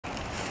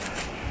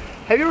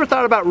Have you ever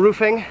thought about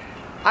roofing?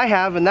 I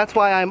have, and that's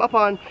why I'm up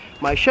on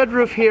my shed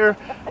roof here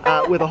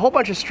with a whole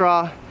bunch of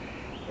straw.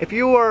 If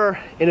you are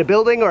in a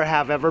building or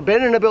have ever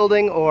been in a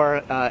building or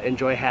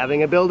enjoy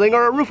having a building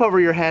or a roof over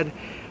your head,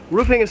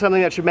 roofing is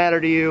something that should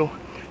matter to you.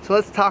 So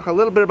let's talk a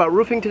little bit about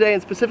roofing today,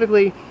 and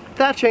specifically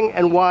thatching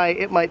and why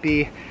it might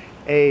be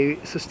a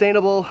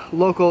sustainable,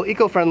 local,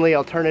 eco-friendly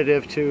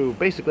alternative to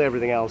basically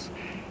everything else.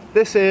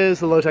 This is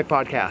the Low Tech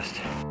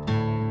Podcast.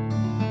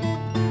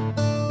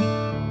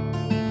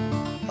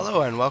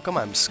 Hello and welcome.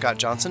 I'm Scott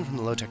Johnson from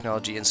the Low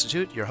Technology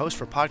Institute, your host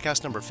for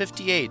podcast number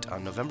 58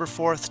 on November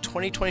 4th,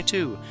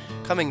 2022,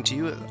 coming to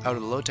you out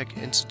of the Low Tech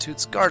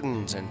Institute's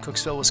gardens in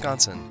Cooksville,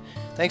 Wisconsin.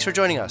 Thanks for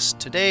joining us.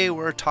 Today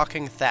we're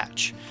talking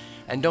thatch.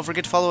 And don't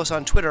forget to follow us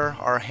on Twitter.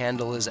 Our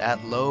handle is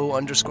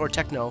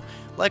 @low_techno.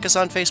 Like us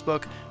on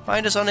Facebook,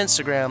 find us on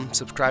Instagram,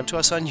 subscribe to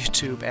us on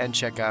YouTube, and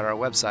check out our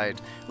website,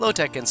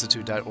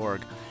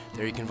 lowtechinstitute.org.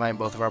 There you can find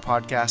both of our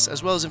podcasts,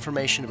 as well as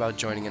information about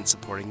joining and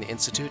supporting the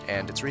Institute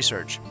and its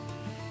research.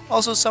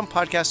 Also, some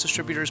podcast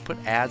distributors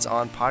put ads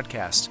on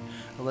podcasts.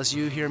 Unless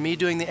you hear me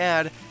doing the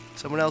ad,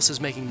 someone else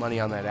is making money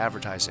on that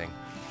advertising.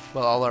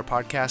 While all our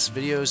podcasts,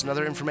 videos, and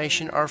other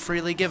information are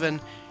freely given,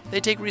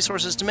 they take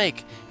resources to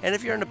make. And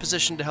if you're in a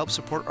position to help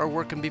support our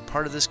work and be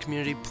part of this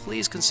community,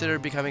 please consider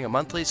becoming a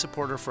monthly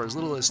supporter for as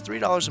little as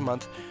 $3 a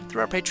month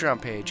through our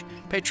Patreon page,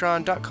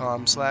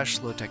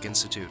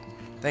 patreon.com/lowtechinstitute.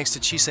 Thanks to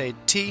Chisei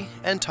T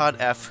and Todd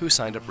F, who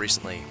signed up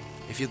recently.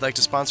 If you'd like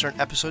to sponsor an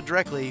episode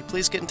directly,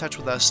 please get in touch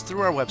with us through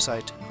our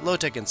website,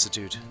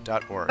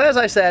 lowtechinstitute.org. As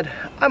I said,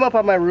 I'm up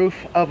on my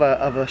roof of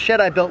a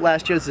shed I built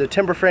last year. This is a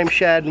timber frame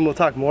shed, and we'll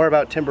talk more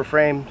about timber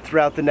frame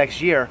throughout the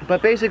next year.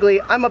 But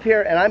basically, I'm up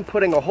here and I'm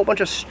putting a whole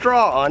bunch of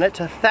straw on it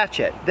to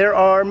thatch it. There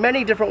are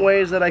many different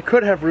ways that I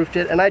could have roofed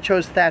it, and I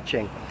chose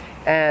thatching.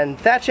 And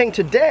thatching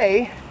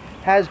today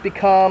has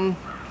become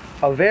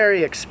a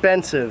very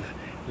expensive,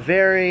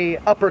 very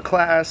upper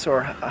class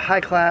or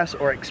high class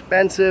or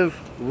expensive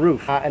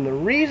roof. And the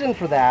reason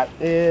for that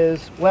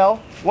is,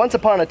 well, once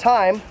upon a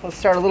time, let's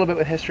start a little bit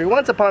with history.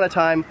 Once upon a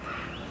time,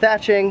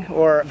 thatching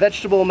or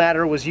vegetable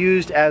matter was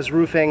used as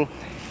roofing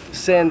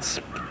since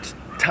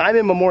time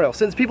immemorial.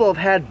 Since people have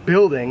had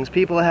buildings,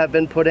 people have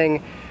been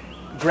putting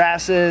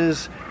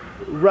grasses,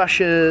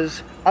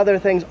 rushes, other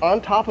things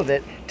on top of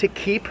it to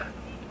keep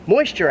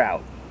moisture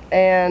out.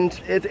 And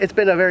it's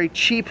been a very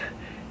cheap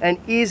and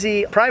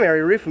easy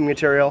primary roofing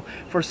material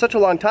for such a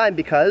long time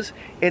because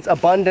it's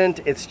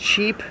abundant, it's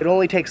cheap, it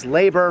only takes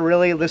labor,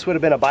 really. This would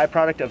have been a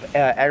byproduct of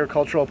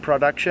agricultural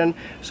production,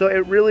 so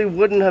it really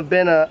wouldn't have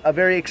been a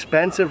very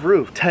expensive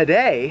roof.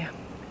 Today,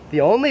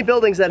 the only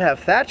buildings that have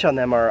thatch on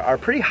them are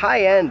pretty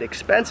high-end,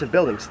 expensive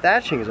buildings.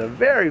 Thatching is a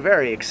very,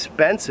 very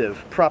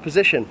expensive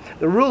proposition.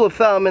 The rule of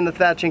thumb in the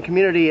thatching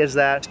community is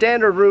that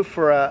standard roof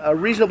for a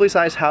reasonably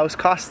sized house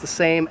costs the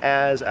same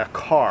as a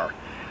car.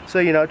 So,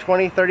 you know,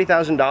 $20,000,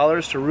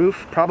 $30,000 to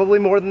roof, probably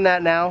more than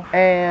that now.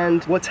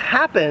 And what's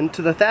happened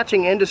to the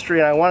thatching industry,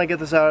 and I want to get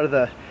this out of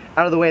the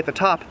way at the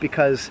top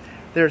because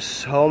there's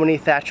so many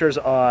thatchers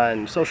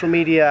on social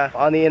media,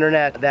 on the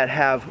internet that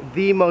have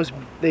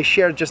they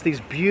share just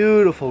these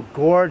beautiful,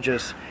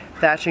 gorgeous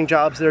thatching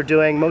jobs they're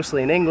doing,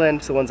 mostly in England,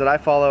 it's the ones that I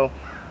follow.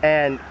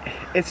 And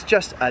it's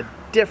just a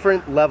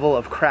different level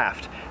of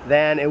craft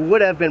than it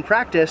would have been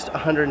practiced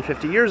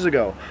 150 years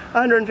ago.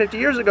 150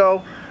 years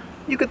ago,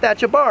 you could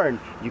thatch a barn,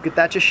 you could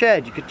thatch a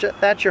shed, you could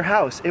thatch your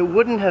house. It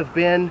wouldn't have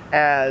been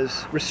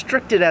as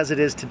restricted as it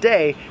is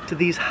today to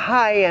these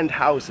high-end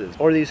houses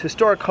or these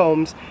historic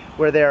homes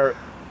where they're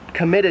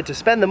committed to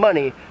spend the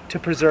money to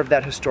preserve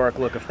that historic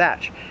look of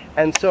thatch.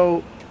 And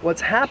so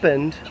what's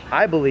happened,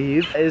 I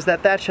believe, is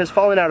that thatch has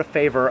fallen out of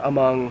favor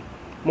among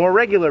more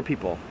regular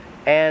people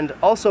and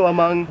also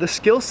among the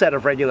skill set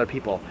of regular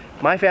people.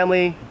 My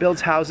family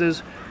builds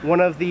houses.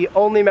 One of the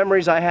only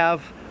memories I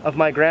have of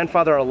my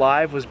grandfather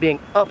alive was being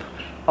up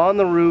on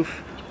the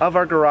roof of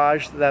our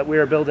garage that we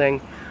were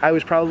building. I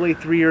was probably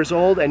 3 years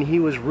old and he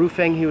was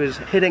roofing, he was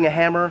hitting a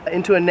hammer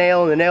into a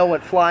nail and the nail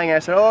went flying. I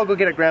said, "Oh, I'll go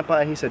get it, Grandpa,"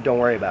 and he said, "Don't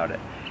worry about it."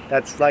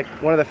 That's like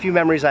one of the few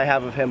memories I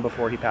have of him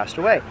before he passed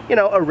away. You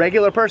know, a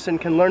regular person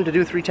can learn to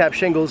do 3-tap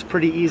shingles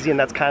pretty easy, and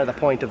that's kind of the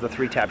point of the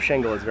 3-tap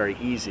shingle, is very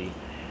easy.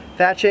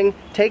 Thatching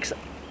takes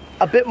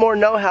a bit more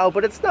know-how,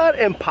 but it's not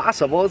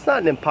impossible. It's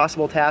not an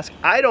impossible task.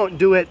 I don't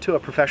do it to a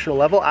professional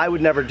level. I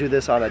would never do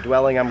this on a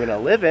dwelling I'm gonna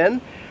live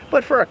in,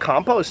 but for a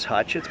compost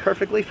hutch, it's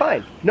perfectly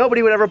fine.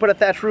 Nobody would ever put a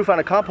thatch roof on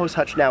a compost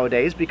hutch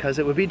nowadays because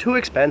it would be too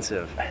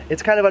expensive.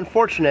 It's kind of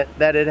unfortunate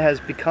that it has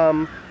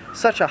become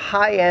such a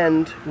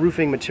high-end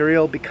roofing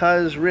material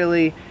because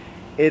really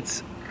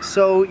it's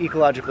so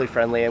ecologically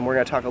friendly, and we're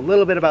gonna talk a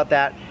little bit about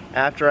that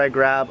after I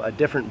grab a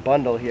different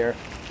bundle here,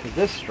 because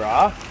this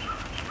straw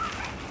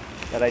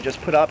that I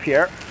just put up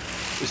here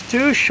is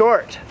too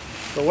short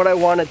for what I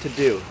wanted to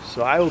do.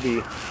 So I will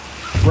be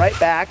right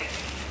back.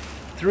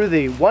 Through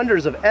the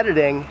wonders of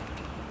editing,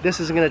 this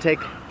is gonna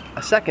take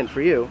a second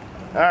for you.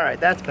 All right,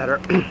 that's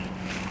better.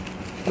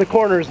 The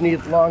corners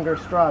need longer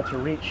straw to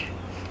reach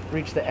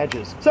reach the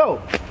edges.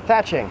 So,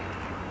 thatching,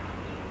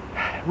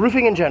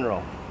 roofing in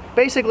general.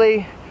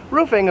 Basically,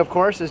 Roofing, of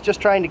course, is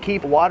just trying to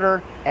keep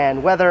water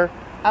and weather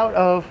out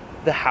of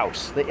the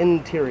house, the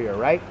interior,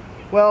 right?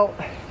 Well,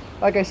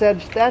 like I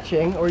said,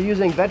 thatching, or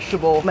using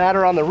vegetable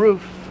matter on the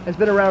roof, has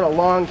been around a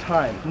long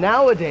time.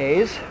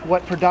 Nowadays,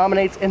 what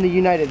predominates in the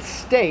United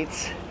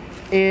States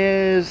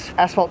is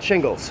asphalt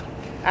shingles.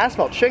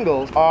 Asphalt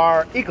shingles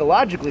are,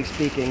 ecologically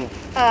speaking,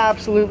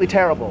 absolutely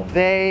terrible.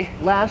 They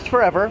last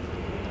forever,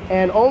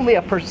 and only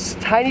a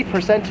tiny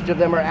percentage of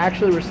them are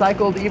actually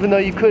recycled, even though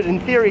you could, in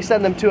theory,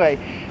 send them to a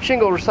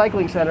shingle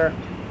recycling center.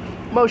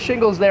 Most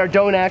shingles there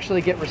don't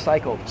actually get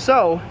recycled.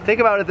 So, think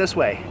about it this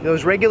way.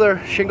 Those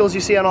regular shingles you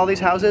see on all these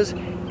houses,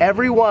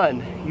 every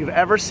one you've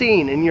ever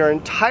seen in your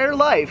entire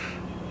life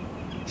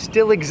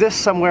still exists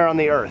somewhere on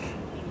the earth.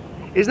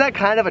 Isn't that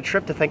kind of a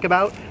trip to think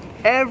about?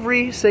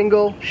 Every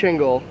single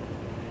shingle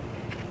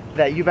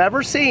that you've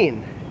ever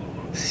seen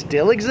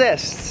still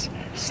exists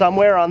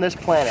somewhere on this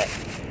planet.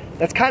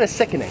 That's kind of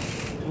sickening,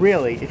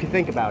 really, if you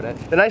think about it.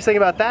 The nice thing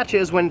about thatch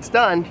is when it's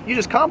done, you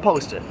just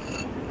compost it.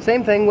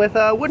 Same thing with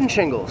wooden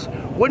shingles.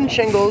 Wooden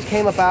shingles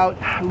came about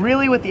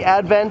really with the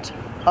advent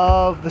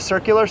of the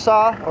circular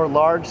saw, or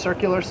large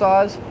circular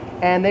saws,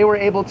 and they were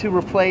able to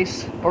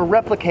replace or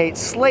replicate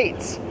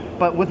slates,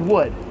 but with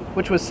wood,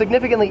 which was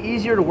significantly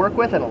easier to work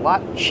with and a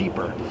lot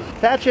cheaper.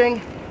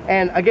 Thatching,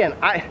 and again,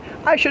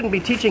 I shouldn't be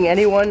teaching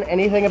anyone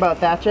anything about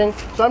thatching,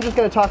 so I'm just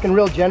going to talk in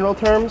real general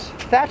terms.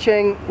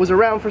 Thatching was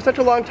around for such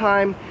a long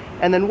time,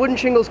 and then wooden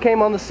shingles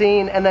came on the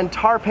scene, and then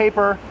tar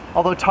paper,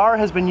 although tar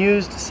has been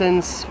used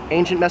since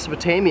ancient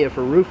Mesopotamia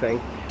for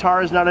roofing.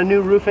 Tar is not a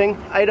new roofing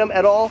item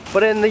at all,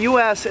 but in the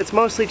US, it's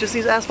mostly just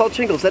these asphalt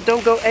shingles that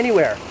don't go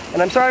anywhere.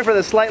 And I'm sorry for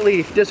the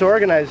slightly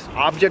disorganized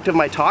object of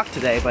my talk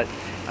today, but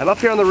I'm up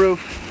here on the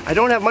roof. I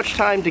don't have much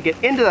time to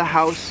get into the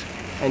house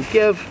and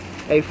give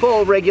a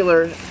full,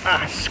 regular,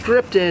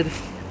 scripted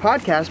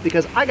podcast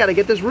because I gotta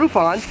get this roof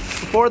on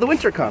before the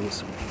winter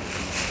comes.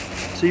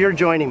 So you're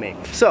joining me.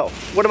 So,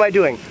 what am I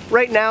doing?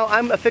 Right now,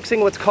 I'm affixing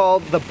what's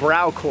called the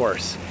brow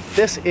course.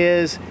 This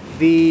is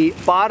the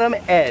bottom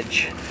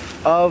edge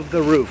of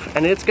the roof,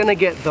 and it's gonna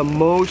get the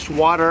most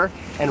water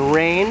and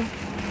rain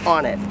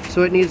on it.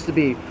 So it needs to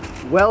be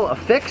well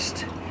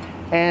affixed,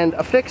 and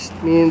affixed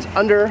means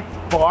under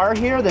bar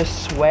here,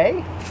 this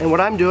sway. And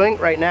what I'm doing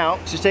right now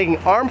is just taking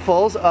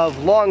armfuls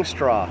of long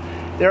straw.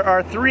 There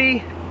are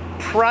three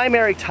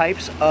primary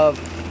types of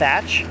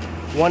thatch.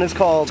 One is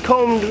called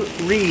combed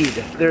reed.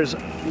 There's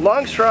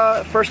long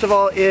straw, first of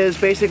all, is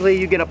basically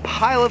you get a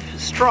pile of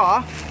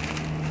straw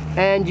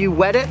and you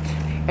wet it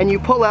and you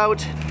pull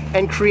out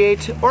and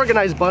create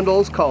organized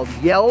bundles called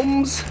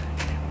yelms,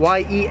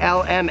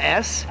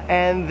 Y-E-L-M-S,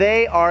 and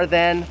they are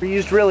then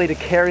used really to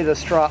carry the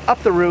straw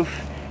up the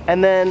roof,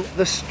 and then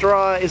the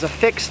straw is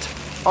affixed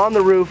on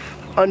the roof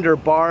under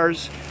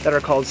bars that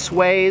are called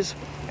sways.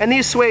 And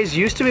these sways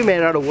used to be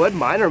made out of wood.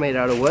 Mine are made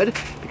out of wood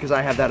because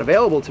I have that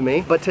available to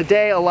me. But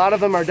today a lot of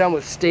them are done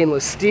with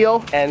stainless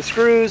steel and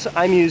screws.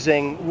 I'm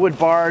using wood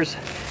bars,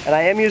 and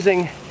I am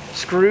using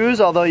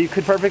screws, although you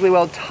could perfectly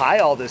well tie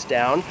all this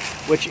down,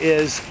 which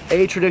is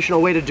a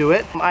traditional way to do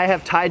it. I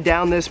have tied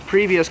down this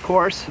previous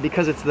course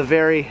because it's the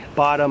very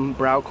bottom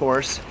brow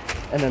course,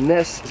 and then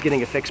this is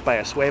getting affixed by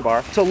a sway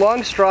bar. So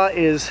long straw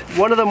is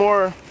one of the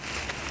more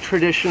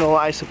traditional,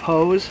 I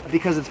suppose,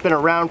 because it's been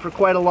around for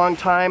quite a long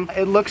time.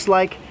 It looks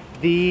like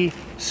the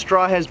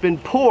straw has been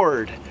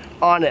poured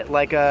on it,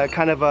 like a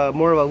kind of a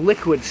more of a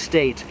liquid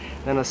state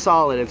than a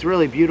solid. It's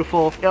really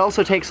beautiful. It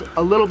also takes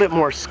a little bit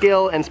more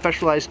skill and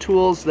specialized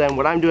tools than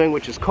what I'm doing,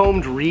 which is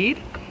combed reed.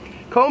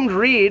 Combed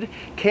reed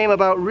came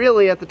about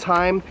really at the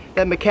time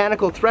that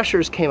mechanical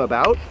threshers came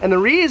about, and the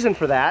reason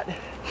for that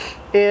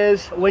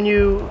is when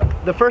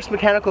the first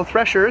mechanical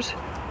threshers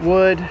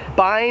would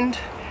bind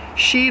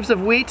sheaves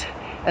of wheat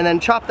and then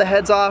chop the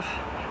heads off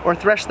or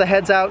thresh the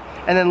heads out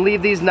and then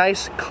leave these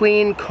nice,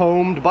 clean,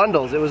 combed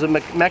bundles. It was a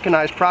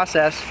mechanized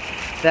process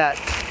that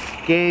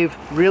gave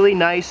really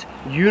nice,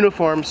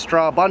 uniform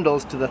straw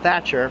bundles to the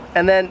thatcher.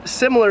 And then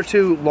similar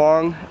to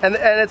long, and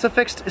it's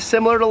affixed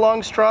similar to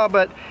long straw,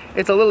 but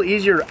it's a little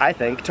easier, I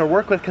think, to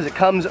work with because it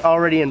comes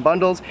already in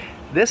bundles.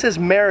 This is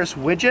Maris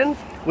Widgeon,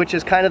 which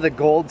is kind of the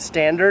gold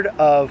standard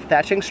of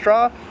thatching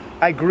straw.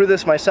 I grew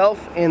this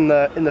myself in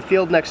the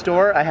field next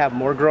door. I have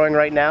more growing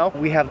right now.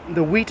 We have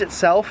the wheat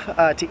itself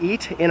to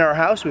eat in our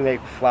house. We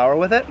make flour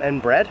with it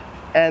and bread.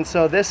 And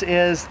so this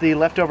is the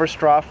leftover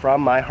straw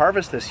from my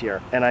harvest this year,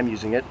 and I'm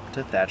using it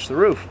to thatch the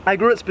roof. I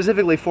grew it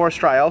specifically for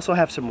straw. I also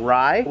have some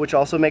rye, which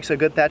also makes a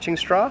good thatching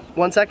straw.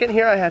 1 second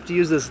here, I have to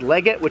use this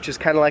legget, which is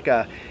kind of like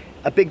a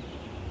big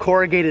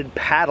corrugated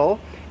paddle,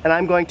 and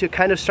I'm going to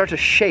kind of start to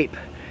shape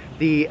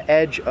the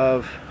edge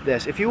of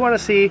this. If you want to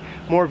see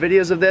more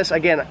videos of this,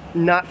 again,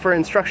 not for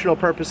instructional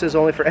purposes,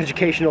 only for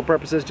educational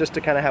purposes, just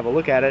to kind of have a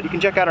look at it, you can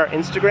check out our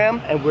Instagram,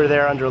 and we're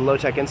there under Low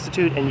Tech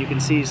Institute, and you can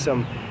see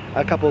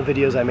a couple of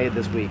videos I made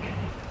this week.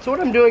 So what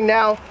I'm doing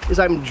now is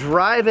I'm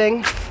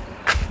driving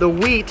the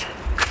wheat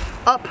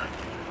up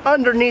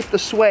underneath the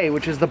sway,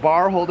 which is the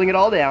bar holding it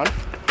all down,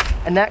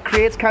 and that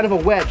creates kind of a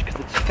wedge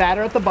because it's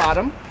fatter at the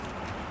bottom,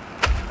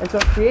 and so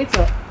it creates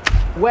a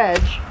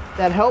wedge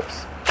that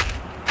helps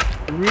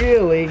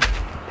really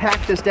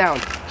pack this down.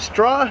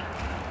 Straw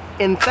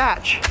in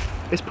thatch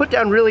is put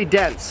down really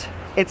dense.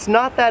 It's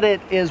not that it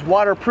is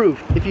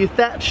waterproof. If you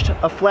thatched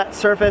a flat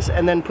surface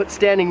and then put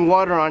standing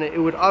water on it, it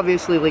would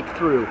obviously leak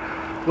through.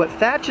 What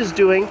thatch is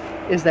doing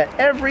is that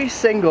every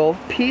single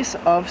piece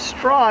of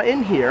straw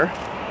in here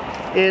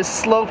is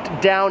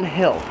sloped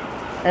downhill.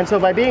 And so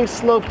by being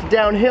sloped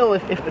downhill,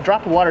 if a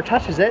drop of water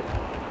touches it,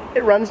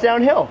 it runs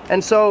downhill.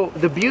 And so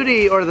the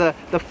beauty or the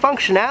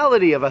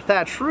functionality of a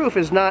thatched roof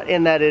is not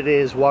in that it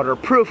is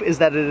waterproof, is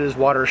that it is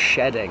water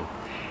shedding.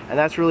 And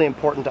that's really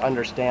important to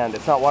understand.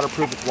 It's not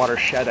waterproof, it's water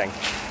shedding.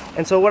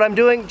 And so what I'm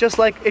doing, just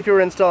like if you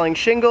were installing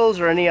shingles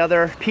or any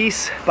other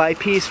piece by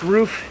piece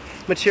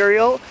roof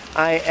material,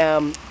 I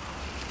am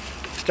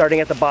starting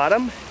at the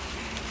bottom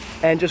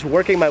and just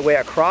working my way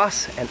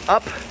across and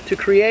up to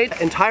create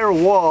an entire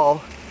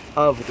wall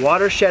of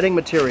water shedding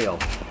material,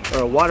 or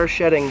a water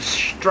shedding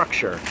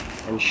structure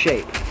and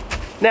shape.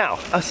 Now,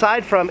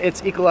 aside from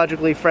its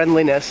ecologically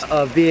friendliness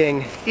of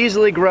being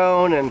easily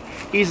grown and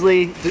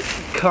easily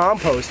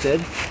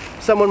composted,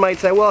 someone might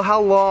say, well,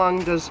 how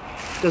long does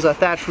a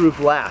thatch roof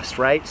last,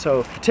 right?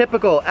 So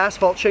typical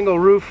asphalt shingle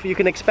roof, you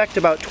can expect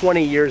about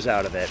 20 years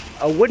out of it.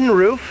 A wooden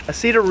roof, a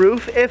cedar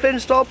roof, if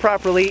installed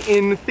properly,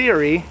 in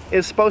theory,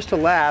 is supposed to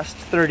last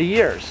 30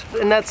 years.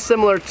 And that's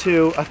similar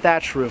to a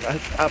thatch roof.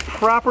 A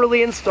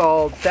properly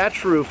installed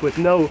thatch roof with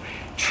no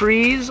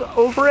trees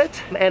over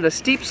it and a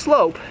steep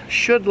slope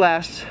should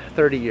last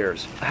 30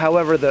 years.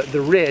 However,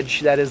 the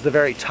ridge, that is the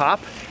very top,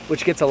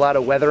 which gets a lot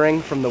of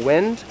weathering from the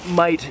wind,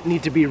 might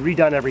need to be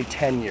redone every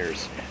 10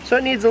 years. So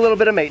it needs a little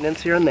bit of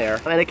maintenance here and there,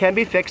 and it can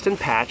be fixed and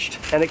patched,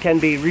 and it can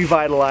be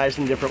revitalized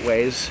in different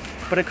ways,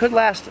 but it could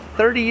last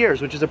 30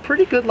 years, which is a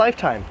pretty good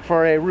lifetime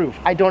for a roof.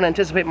 I don't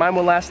anticipate mine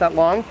will last that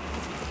long.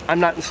 I'm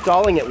not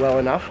installing it well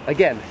enough.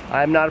 Again,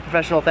 I'm not a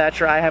professional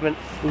thatcher. I haven't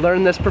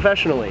learned this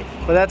professionally,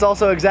 but that's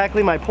also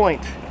exactly my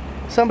point.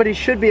 Somebody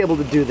should be able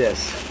to do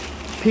this.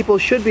 People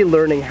should be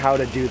learning how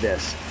to do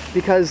this,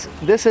 because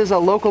this is a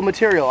local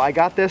material. I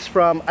got this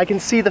from, I can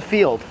see the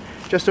field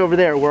just over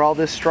there where all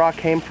this straw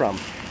came from.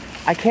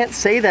 I can't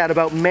say that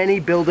about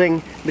many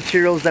building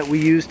materials that we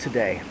use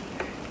today.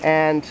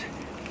 And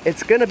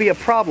it's gonna be a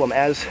problem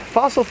as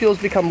fossil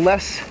fuels become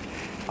less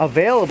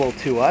available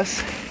to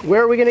us.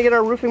 Where are we gonna get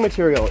our roofing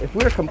material? If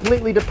we're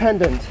completely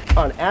dependent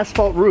on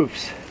asphalt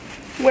roofs,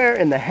 where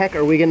in the heck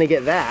are we gonna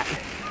get that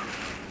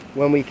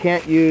when we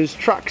can't use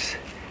trucks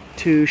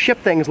to ship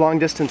things long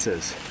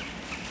distances?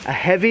 A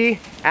heavy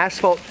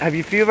asphalt,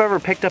 if you've ever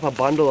picked up a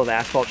bundle of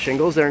asphalt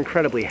shingles, they're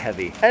incredibly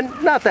heavy. And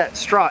not that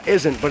straw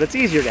isn't, but it's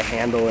easier to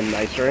handle and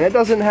nicer, and it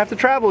doesn't have to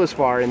travel as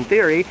far in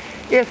theory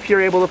if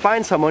you're able to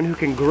find someone who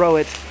can grow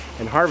it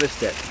and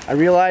harvest it. I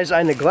realized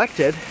I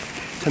neglected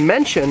to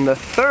mention the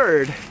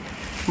third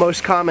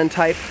most common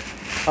type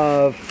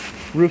of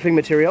roofing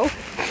material,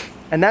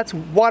 and that's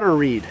water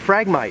reed,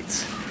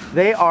 phragmites.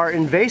 They are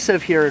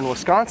invasive here in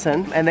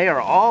Wisconsin, and they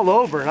are all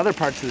over in other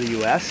parts of the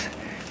US,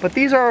 but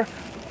these are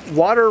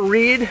water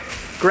reed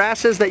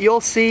grasses that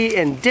you'll see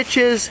in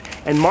ditches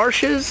and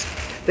marshes.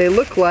 They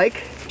look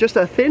like just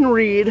a thin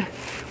reed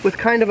with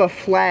kind of a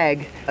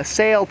flag, a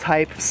sail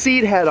type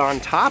seed head on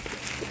top.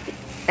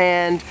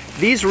 And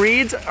these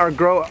reeds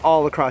grow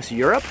all across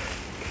Europe,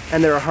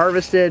 and they're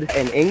harvested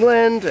in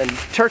England and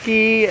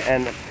Turkey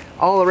and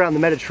all around the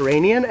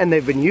Mediterranean, and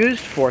they've been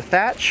used for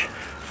thatch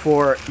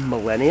for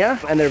millennia,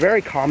 and they're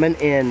very common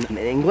in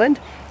England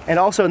and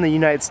also in the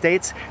United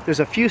States. There's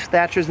a few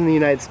thatchers in the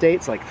United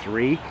States, like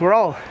 3. We're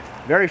all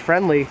very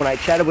friendly. When I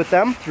chatted with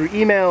them through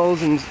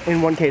emails and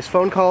in one case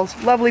phone calls,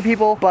 lovely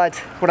people, but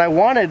what I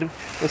wanted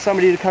was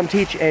somebody to come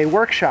teach a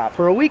workshop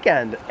for a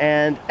weekend,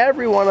 and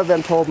every one of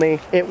them told me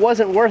it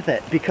wasn't worth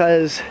it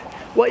because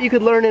what you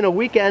could learn in a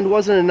weekend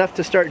wasn't enough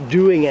to start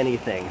doing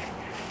anything.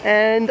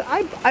 And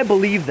I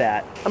believe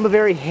that. I'm a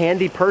very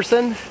handy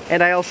person,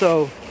 and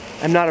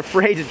I'm not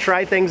afraid to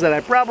try things that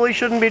I probably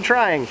shouldn't be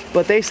trying.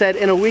 But they said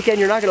in a weekend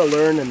you're not gonna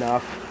learn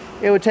enough.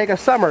 It would take a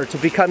summer to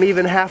become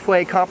even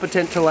halfway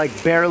competent to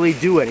like barely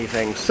do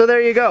anything. So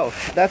there you go.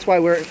 That's why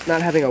we're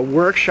not having a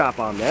workshop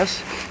on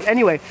this.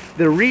 Anyway,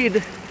 the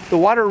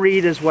water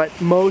reed is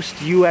what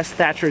most US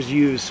thatchers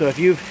use. So if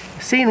you've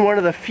seen one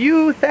of the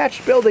few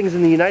thatched buildings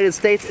in the United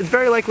States, it's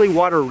very likely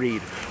water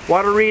reed.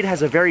 Water reed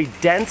has a very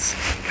dense,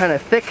 kind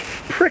of thick,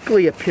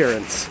 prickly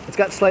appearance. It's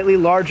got slightly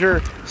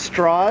larger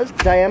straws,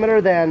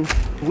 diameter than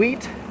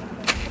wheat.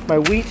 My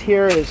wheat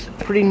here is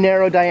pretty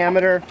narrow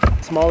diameter,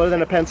 smaller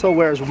than a pencil,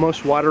 whereas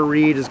most water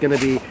reed is going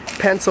to be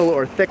pencil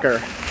or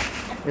thicker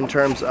in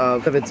terms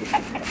of its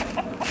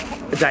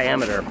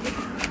diameter.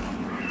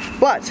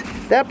 But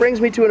that brings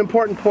me to an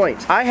important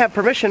point. I have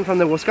permission from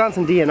the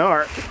Wisconsin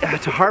DNR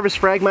to harvest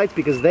phragmites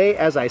because they,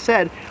 as I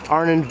said,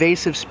 are an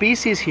invasive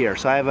species here.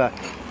 So I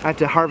have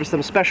to harvest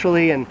them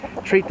specially and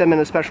treat them in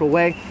a special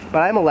way, but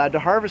I'm allowed to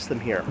harvest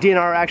them here.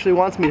 DNR actually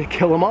wants me to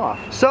kill them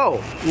off. So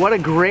what a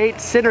great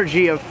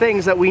synergy of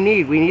things that we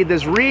need. We need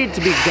this reed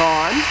to be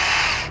gone,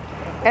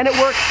 and it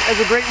works as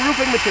a great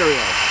roofing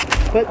material.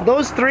 But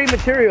those 3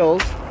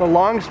 materials, the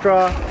long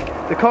straw,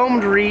 the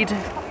combed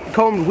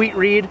wheat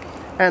reed,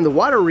 and the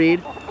water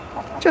reed.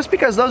 Just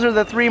because those are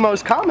the three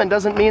most common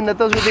doesn't mean that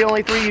those are the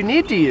only three you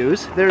need to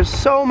use. There's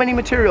so many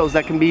materials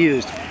that can be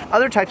used.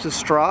 Other types of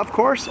straw, of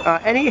course.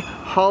 Any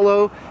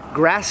hollow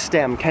grass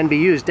stem can be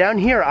used. Down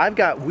here I've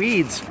got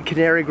weeds,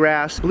 canary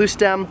grass, blue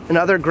stem, and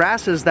other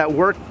grasses that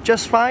work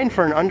just fine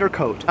for an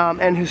undercoat.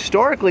 And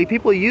historically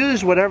people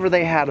used whatever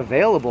they had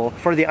available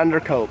for the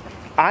undercoat.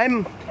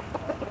 I'm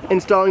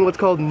installing what's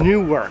called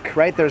new work,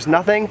 right? There's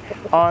nothing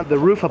on the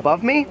roof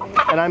above me,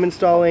 and I'm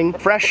installing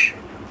fresh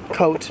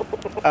coat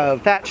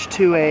of thatch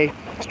to a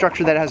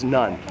structure that has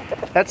none.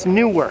 That's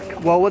new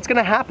work. Well, what's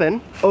gonna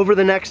happen over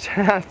the next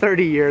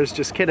 30 years,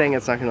 just kidding,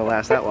 it's not gonna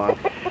last that long.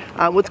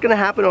 What's gonna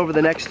happen over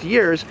the next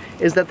years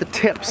is that the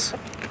tips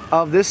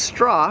of this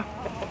straw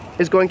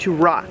is going to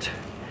rot.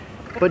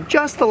 But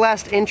just the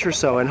last inch or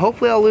so, and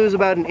hopefully I'll lose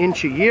about an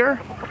inch a year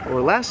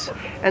or less.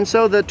 And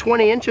so the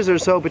 20 inches or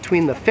so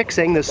between the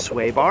fixing, this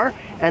sway bar,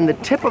 and the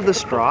tip of the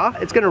straw,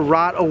 it's gonna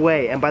rot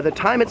away. And by the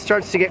time it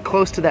starts to get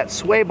close to that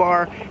sway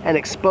bar and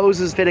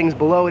exposes fittings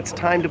below, it's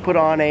time to put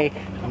on a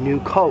new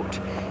coat.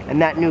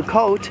 And that new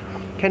coat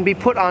can be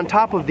put on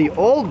top of the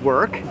old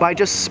work by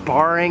just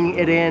sparring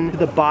it in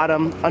the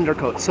bottom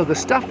undercoat. So the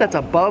stuff that's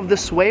above the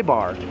sway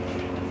bar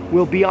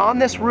will be on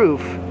this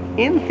roof,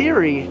 in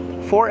theory,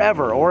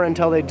 forever, or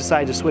until they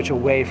decide to switch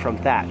away from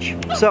thatch.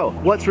 So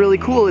what's really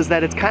cool is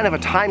that it's kind of a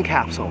time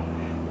capsule.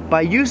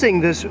 By using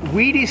this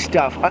weedy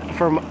stuff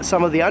from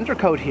some of the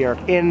undercoat here,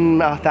 in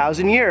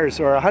 1,000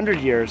 years or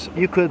 100 years,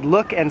 you could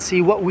look and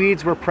see what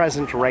weeds were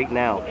present right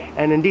now.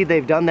 And indeed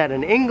they've done that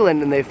in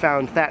England, and they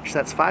found thatch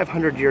that's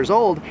 500 years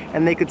old,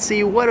 and they could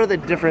see what are the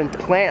different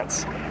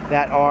plants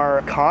that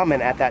are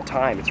common at that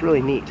time. It's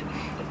really neat.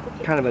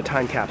 Kind of a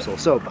time capsule.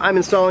 So I'm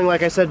installing,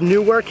 like I said,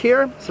 new work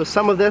here. So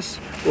some of this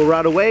will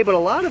rot away, but a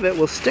lot of it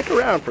will stick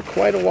around for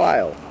quite a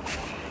while.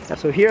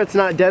 So here it's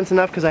not dense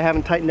enough because I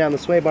haven't tightened down the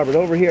sway bar, but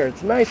over here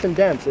it's nice and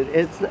dense.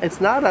 It's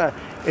not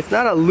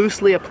a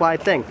loosely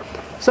applied thing.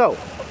 So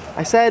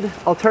I said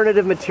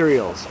alternative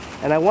materials,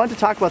 and I want to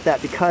talk about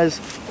that because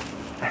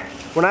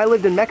when I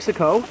lived in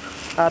Mexico,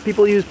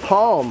 people used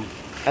palm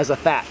as a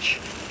thatch,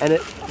 and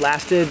it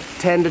lasted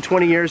 10 to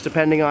 20 years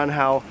depending on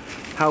how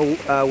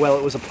well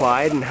it was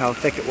applied and how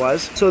thick it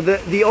was. So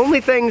the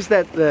only things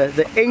that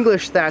the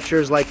English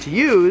thatchers like to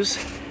use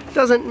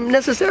doesn't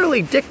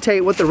necessarily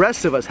dictate what the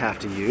rest of us have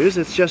to use.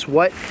 It's just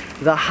what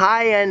the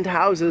high-end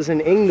houses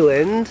in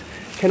England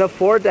can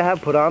afford to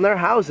have put on their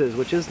houses,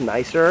 which is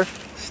nicer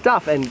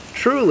stuff. And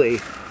truly,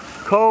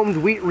 combed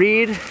wheat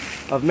reed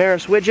of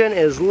Maris Widgeon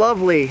is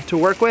lovely to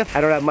work with.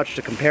 I don't have much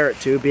to compare it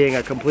to, being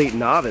a complete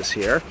novice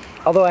here.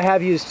 Although I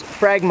have used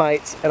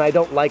Phragmites, and I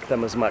don't like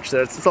them as much.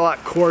 It's a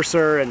lot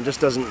coarser and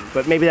just doesn't,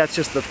 but maybe that's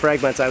just the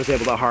Phragmites I was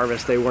able to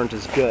harvest. They weren't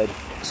as good.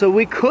 So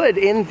we could,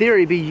 in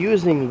theory, be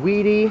using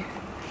weedy,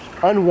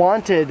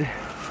 unwanted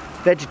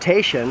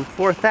vegetation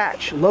for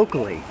thatch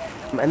locally.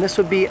 And this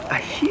would be a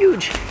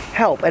huge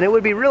help, and it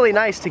would be really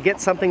nice to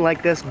get something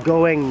like this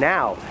going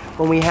now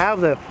when we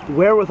have the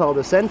wherewithal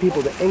to send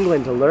people to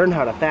England to learn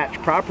how to thatch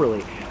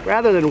properly,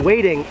 rather than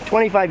waiting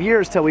 25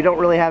 years till we don't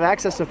really have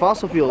access to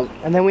fossil fuels,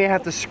 and then we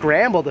have to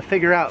scramble to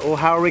figure out, well,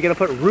 how are we going to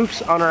put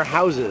roofs on our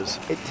houses?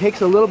 It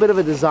takes a little bit of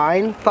a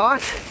design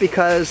thought,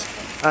 because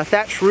a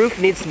thatched roof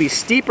needs to be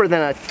steeper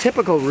than a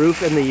typical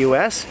roof in the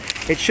US.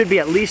 It should be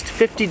at least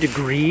 50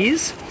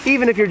 degrees.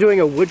 Even if you're doing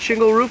a wood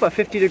shingle roof, a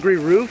 50-degree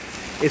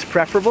roof is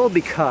preferable,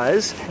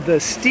 because the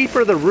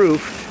steeper the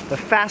roof, the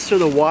faster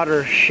the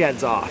water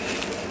sheds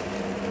off.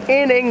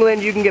 In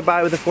England, you can get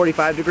by with a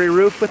 45-degree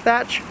roof with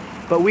thatch,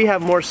 but we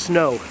have more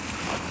snow,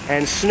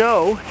 and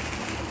snow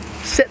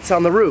sits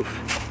on the roof.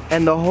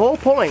 And the whole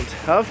point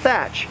of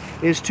thatch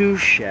is to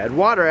shed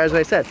water, as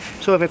I said.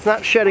 So if it's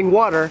not shedding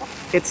water,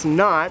 it's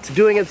not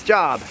doing its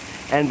job.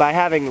 And by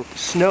having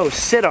snow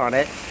sit on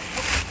it,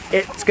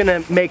 it's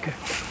gonna make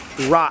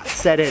rot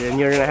set in, and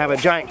you're gonna have a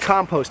giant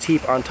compost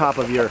heap on top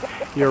of your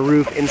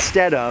roof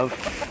instead of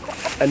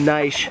a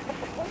nice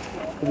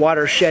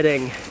water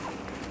shedding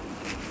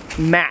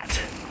mat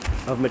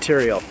of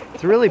material.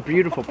 It's a really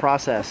beautiful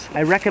process.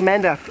 I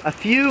recommend a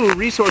few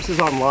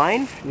resources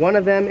online. One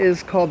of them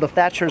is called The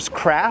Thatcher's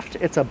Craft.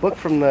 It's a book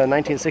from the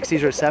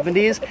 1960s or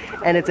 70s,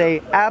 and it's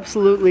a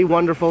absolutely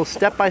wonderful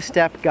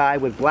step-by-step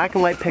guide with black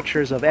and white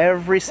pictures of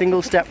every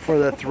single step for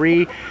the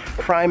 3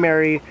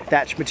 primary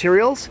thatch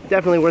materials.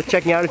 Definitely worth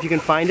checking out if you can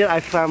find it.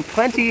 I've found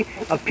plenty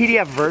of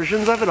PDF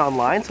versions of it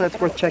online, so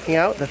that's worth checking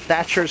out. The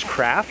Thatcher's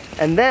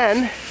Craft. And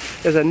then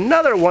there's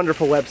another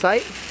wonderful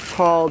website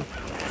called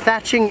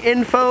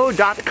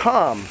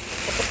thatchinginfo.com,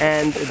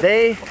 and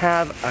they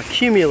have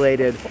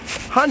accumulated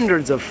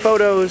hundreds of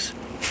photos,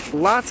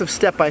 lots of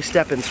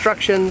step-by-step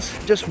instructions,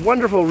 just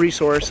wonderful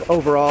resource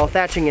overall.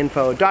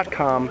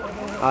 Thatchinginfo.com.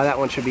 That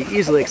one should be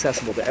easily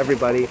accessible to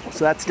everybody,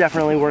 so that's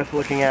definitely worth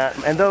looking at.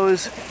 And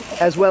those,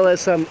 as well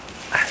as some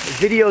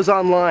videos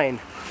online,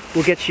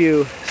 will get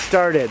you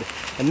started.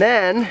 And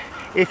then,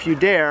 if you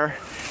dare,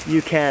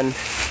 you can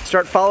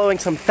start following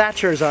some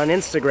thatchers on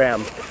Instagram,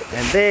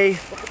 and they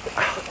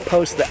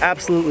post the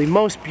absolutely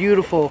most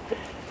beautiful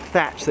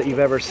thatch that you've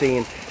ever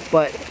seen.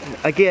 But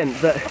again,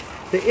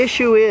 The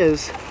issue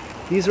is,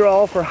 these are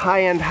all for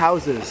high-end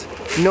houses.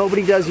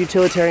 Nobody does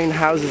utilitarian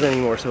houses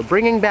anymore, so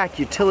bringing back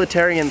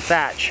utilitarian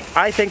thatch,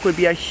 I think, would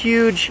be a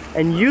huge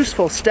and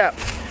useful step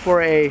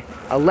for a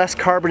less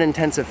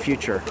carbon-intensive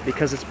future,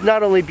 because it's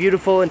not only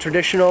beautiful and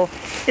traditional,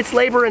 it's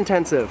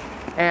labor-intensive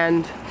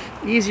and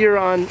easier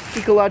on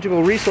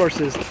ecological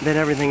resources than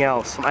everything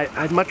else.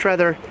 I'd much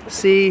rather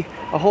see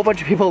a whole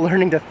bunch of people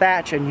learning to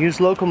thatch and use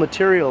local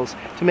materials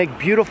to make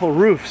beautiful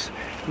roofs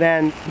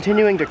than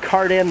continuing to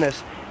cart in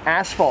this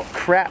asphalt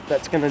crap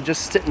that's going to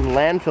just sit in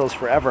landfills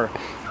forever.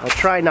 I'll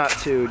try not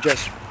to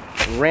just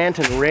rant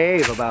and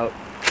rave about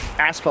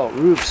asphalt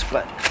roofs,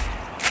 but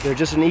they're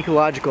just an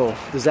ecological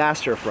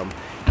disaster from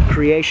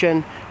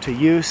creation to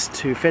use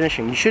to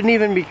finishing. You shouldn't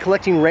even be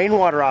collecting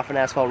rainwater off an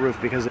asphalt roof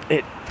because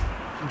it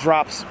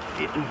drops,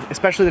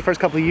 especially the first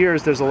couple of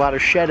years. There's a lot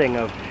of shedding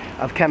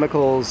of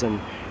chemicals and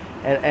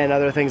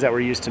other things that were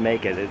used to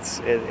make it.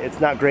 It's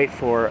not great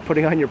for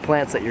putting on your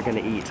plants that you're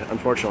going to eat,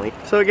 unfortunately.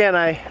 So again,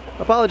 I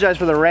apologize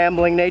for the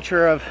rambling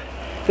nature of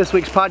this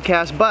week's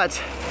podcast,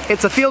 but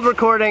it's a field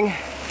recording.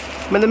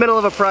 I'm in the middle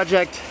of a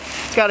project.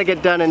 It's got to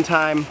get done in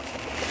time.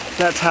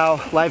 That's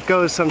how life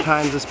goes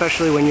sometimes,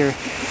 especially when you're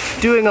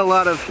doing a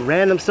lot of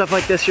random stuff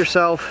like this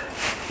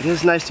yourself. It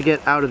is nice to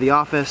get out of the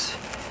office,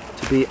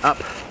 to be up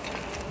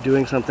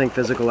doing something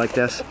physical like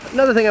this.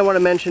 Another thing I want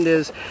to mention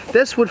is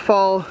this would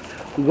fall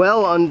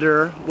well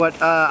under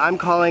what I'm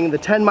calling the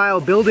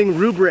 10-mile building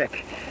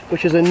rubric,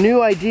 which is a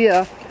new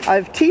idea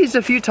I've teased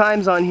a few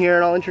times on here,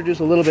 and I'll introduce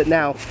a little bit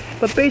now.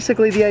 But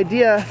basically the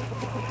idea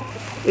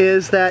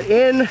is that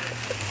in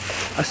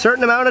a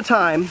certain amount of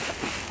time,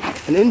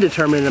 an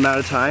indeterminate amount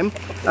of time,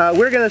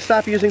 we're going to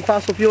stop using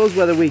fossil fuels,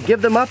 whether we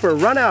give them up or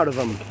run out of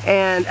them.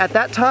 And at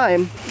that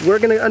time, we're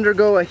going to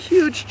undergo a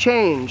huge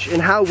change in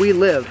how we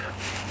live.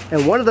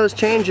 And one of those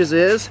changes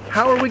is,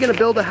 how are we going to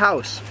build a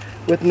house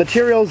with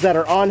materials that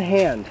are on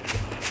hand?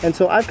 And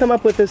so I've come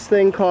up with this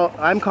thing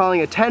I'm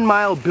calling a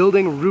 10-mile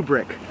building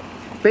rubric.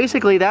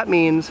 Basically that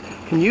means,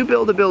 can you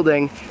build a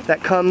building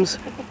that comes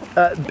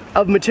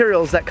of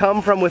materials that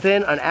come from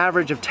within an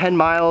average of 10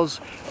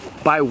 miles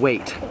by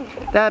weight?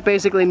 That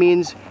basically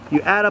means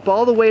you add up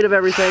all the weight of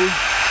everything,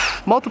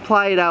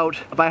 multiply it out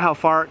by how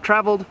far it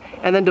traveled,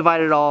 and then divide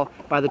it all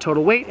by the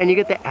total weight, and you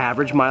get the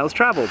average miles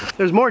traveled.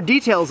 There's more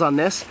details on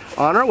this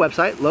on our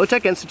website,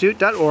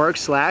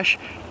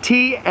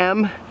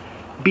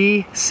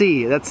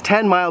 lowtechinstitute.org/TMBC. That's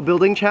 10 Mile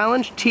Building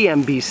Challenge,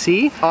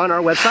 TMBC, on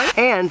our website.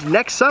 And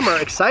next summer,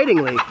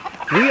 excitingly,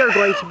 we are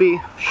going to be,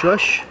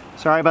 shush,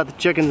 sorry about the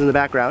chickens in the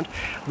background,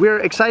 we're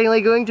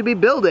excitingly going to be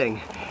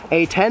building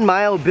a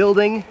 10-mile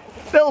building,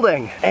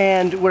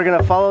 and we're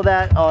gonna follow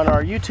that on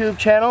our YouTube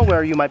channel,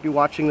 where you might be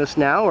watching this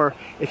now, or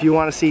if you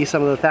want to see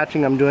some of the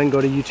thatching I'm doing, go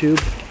to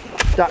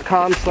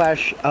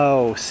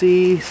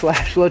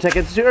youtube.com/OC/Low-Tech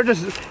Institute, or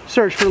just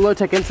search for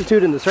Low-Tech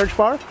Institute in the search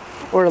bar,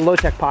 or a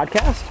Low-Tech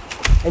Podcast,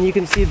 and you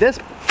can see this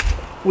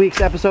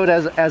week's episode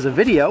as a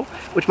video,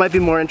 which might be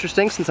more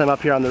interesting since I'm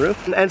up here on the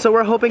roof. And so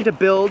we're hoping to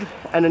build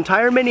an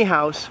entire mini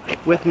house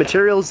with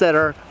materials that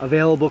are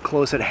available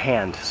close at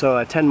hand. So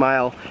a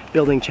 10-mile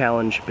building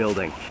challenge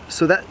building.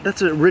 So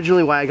that's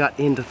originally why I got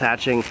into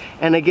thatching.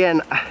 And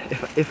again,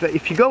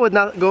 if you go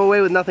away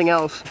with nothing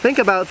else, think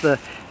about the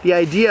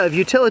idea of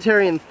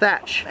utilitarian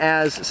thatch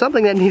as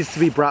something that needs to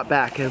be brought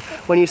back. And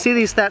when you see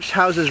these thatched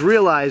houses,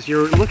 realize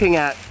you're looking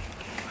at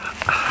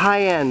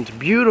high-end,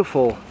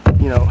 beautiful,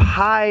 you know,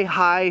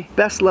 high,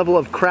 best level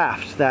of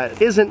craft that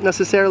isn't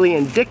necessarily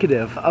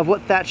indicative of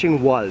what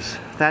thatching was.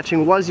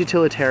 Thatching was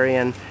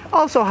utilitarian,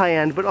 also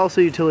high-end, but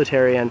also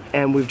utilitarian,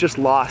 and we've just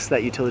lost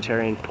that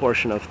utilitarian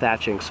portion of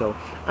thatching. So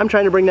I'm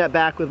trying to bring that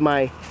back with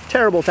my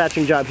terrible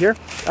thatching job here.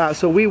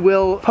 So we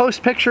will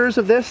post pictures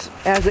of this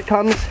as it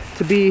comes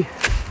to be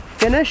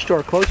finished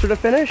or closer to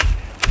finished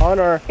on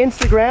our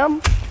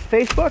Instagram,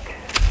 Facebook,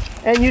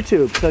 and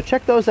YouTube. So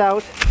check those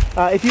out.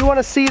 If you want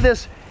to see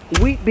this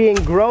wheat being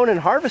grown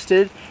and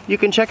harvested, you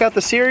can check out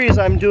the series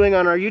I'm doing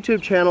on our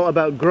YouTube channel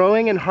about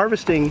growing and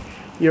harvesting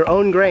your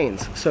own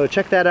grains. So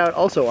check that out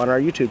also on our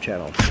YouTube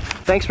channel.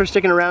 Thanks for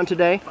sticking around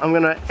today. I'm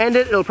gonna end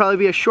it. It'll probably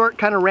be a short,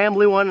 kind of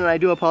rambly one, and I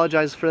do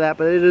apologize for that,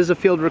 but it is a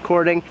field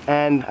recording,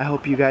 and I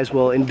hope you guys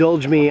will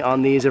indulge me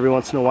on these every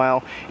once in a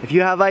while. If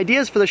you have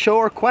ideas for the show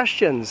or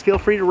questions, feel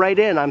free to write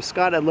in. I'm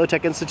Scott at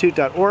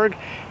lowtechinstitute.org,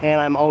 and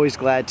I'm always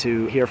glad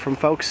to hear from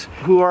folks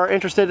who are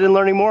interested in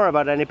learning more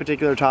about any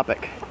particular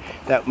topic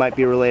that might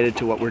be related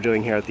to what we're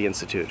doing here at the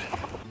Institute.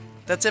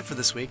 That's it for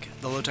this week.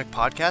 The Low-Tech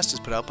Podcast is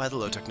put out by the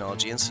Low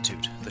Technology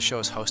Institute. The show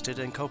is hosted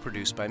and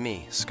co-produced by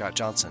me, Scott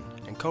Johnson,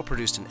 and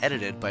co-produced and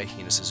edited by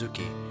Hina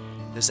Suzuki.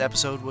 This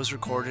episode was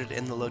recorded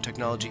in the Low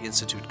Technology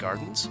Institute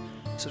Gardens.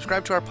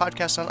 Subscribe to our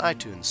podcast on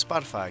iTunes,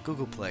 Spotify,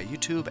 Google Play,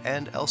 YouTube,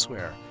 and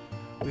elsewhere.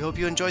 We hope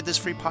you enjoyed this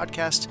free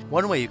podcast.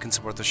 One way you can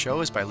support the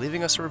show is by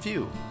leaving us a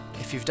review.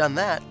 If you've done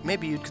that,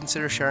 maybe you'd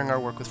consider sharing our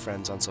work with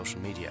friends on social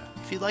media.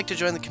 If you'd like to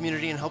join the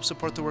community and help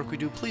support the work we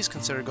do, please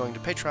consider going to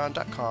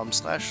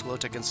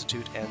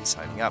patreon.com/lowtechinstitute and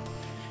signing up.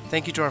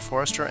 Thank you to our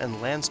Forester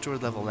and Land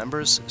Steward level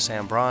members,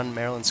 Sam Braun,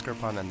 Marilyn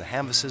Skirpon, and the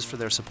Hamvises for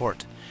their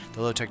support.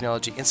 The Low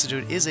Technology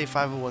Institute is a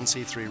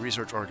 501c3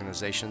 research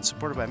organization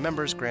supported by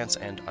members, grants,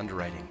 and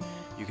underwriting.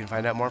 You can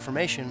find out more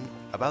information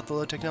about the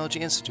Low Technology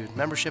Institute,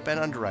 membership, and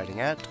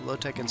underwriting at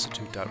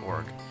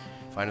lowtechinstitute.org.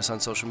 Find us on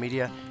social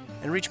media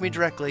and reach me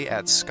directly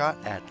at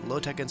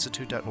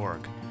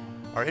scott@lowtechinstitute.org.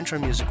 Our intro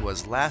music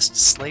was Last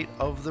Slate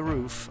of the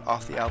Roof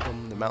off the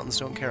album The Mountains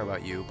Don't Care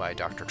About You by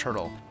Dr.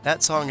 Turtle.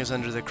 That song is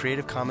under the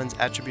Creative Commons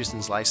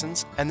Attributions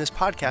license, and this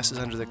podcast is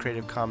under the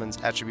Creative Commons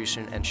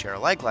Attribution and Share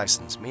Alike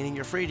license, meaning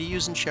you're free to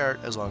use and share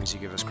it as long as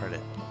you give us credit.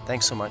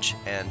 Thanks so much,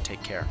 and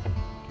take care.